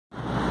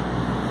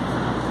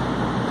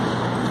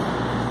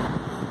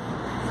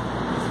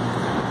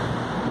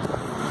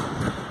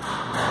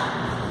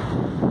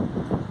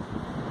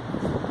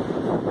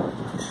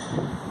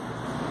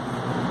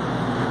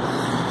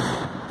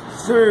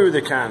through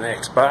the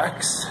Connex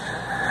box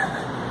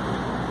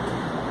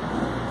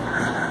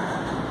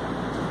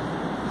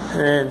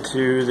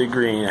into the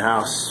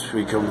greenhouse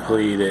we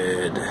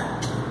completed.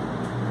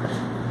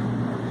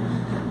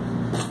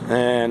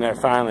 And I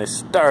finally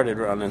started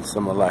running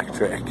some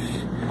electric.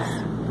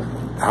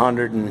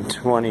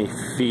 120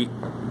 feet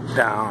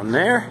down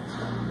there.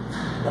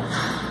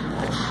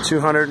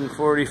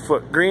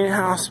 240-foot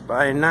greenhouse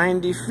by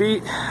 90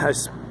 feet.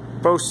 It's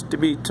supposed to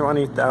be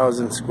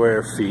 20,000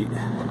 square feet.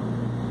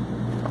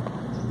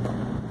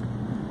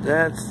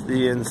 That's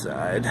the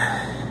inside.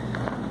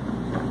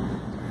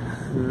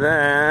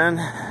 Then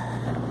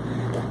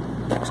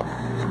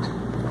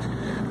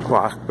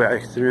walk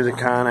back through the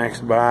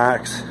Connex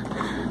box.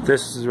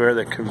 This is where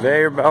the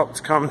conveyor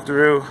belts come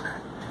through.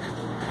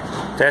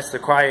 That's the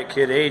quiet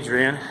kid,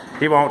 Adrian.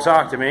 He won't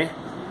talk to me.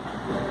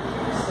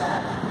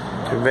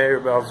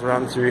 Conveyor belts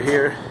run through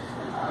here,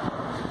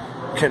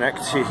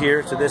 connect to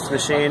here to this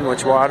machine,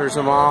 which waters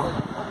them all.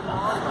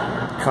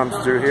 Comes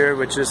through here,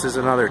 which this is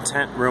another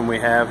tent room we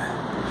have.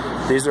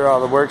 These are all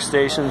the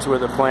workstations where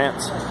the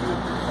plants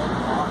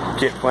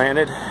get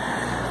planted.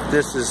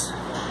 This is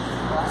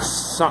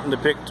something to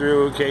pick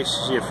through in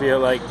case you feel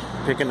like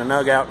picking a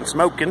nug out and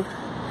smoking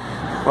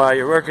while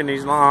you're working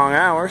these long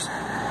hours.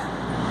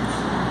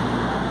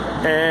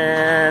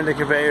 And the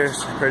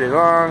conveyor's pretty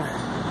long.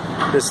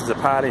 This is a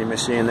potting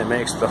machine that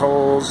makes the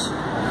holes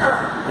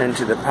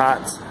into the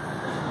pots,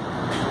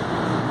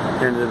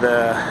 into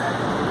the,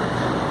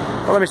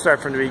 well, let me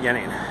start from the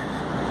beginning.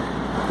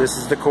 This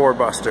is the core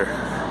buster.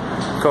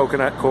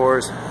 Coconut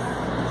cores,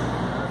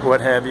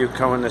 what have you,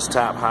 come in this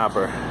top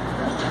hopper.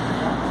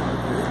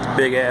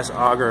 Big ass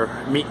auger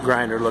meat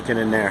grinder looking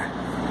in there.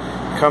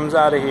 Comes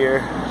out of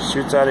here,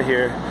 shoots out of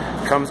here,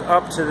 comes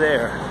up to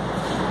there,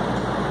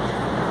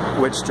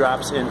 which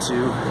drops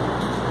into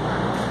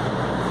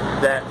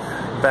that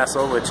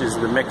vessel, which is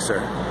the mixer.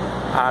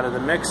 Out of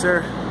the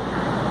mixer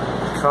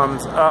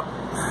comes up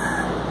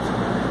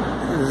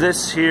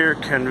this here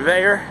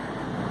conveyor.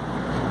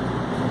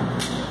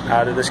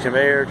 Out of this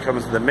conveyor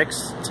comes the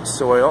mixed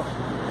soil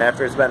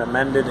after it's been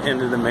amended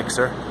into the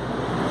mixer.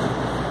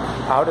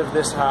 Out of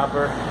this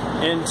hopper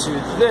into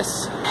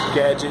this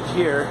gadget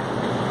here,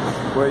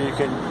 where you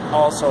can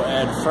also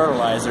add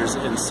fertilizers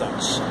and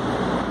such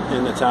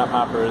in the top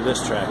hopper of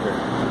this tracker.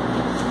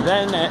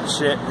 Then that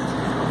shit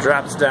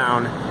drops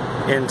down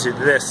into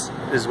this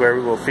is where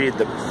we will feed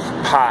the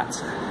pot,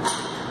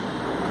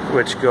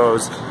 which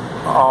goes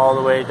all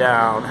the way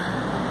down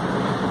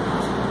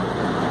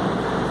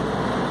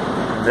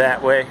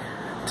that way,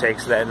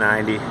 takes that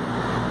 90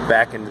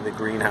 back into the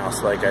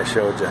greenhouse like I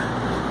showed you.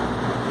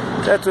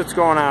 That's what's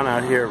going on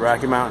out here at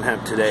Rocky Mountain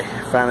Hemp today.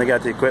 Finally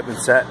got the equipment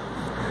set,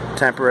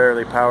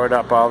 temporarily powered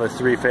up all the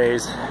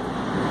 3-phase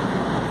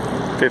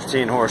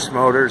 15-horse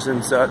motors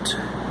and such.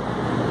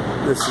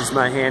 This is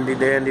my handy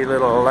dandy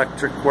little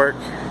electric work.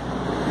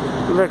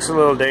 It looks a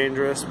little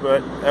dangerous,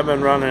 but I've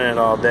been running it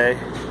all day,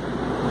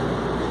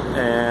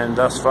 and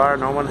thus far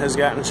no one has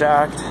gotten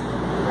shocked.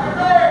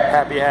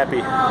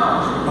 Happy.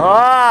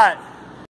 What?